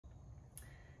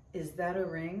Is that a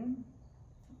ring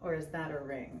or is that a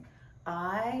ring?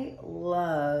 I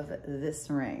love this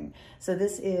ring. So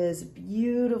this is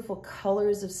beautiful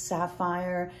colors of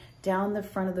sapphire down the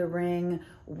front of the ring,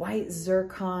 white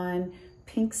zircon,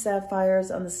 pink sapphires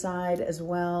on the side as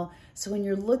well. So when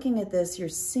you're looking at this, you're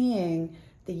seeing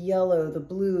the yellow, the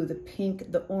blue, the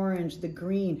pink, the orange, the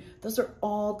green. Those are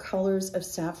all colors of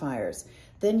sapphires.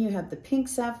 Then you have the pink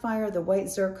sapphire, the white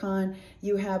zircon.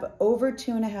 You have over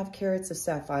 2.5 carats of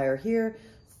sapphire here,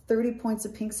 30 points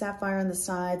of pink sapphire on the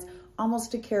sides,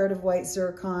 almost a carat of white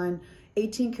zircon,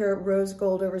 18 karat rose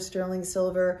gold over sterling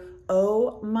silver.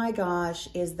 Oh my gosh,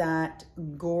 is that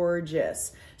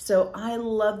gorgeous. So I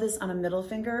love this on a middle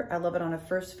finger. I love it on a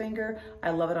first finger. I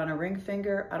love it on a ring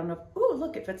finger. I don't know, ooh,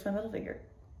 look, it fits my middle finger.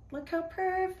 Look how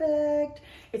perfect.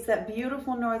 It's that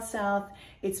beautiful north-south.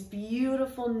 It's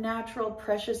beautiful, natural,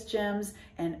 precious gems.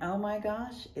 And oh my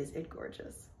gosh, is it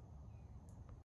gorgeous.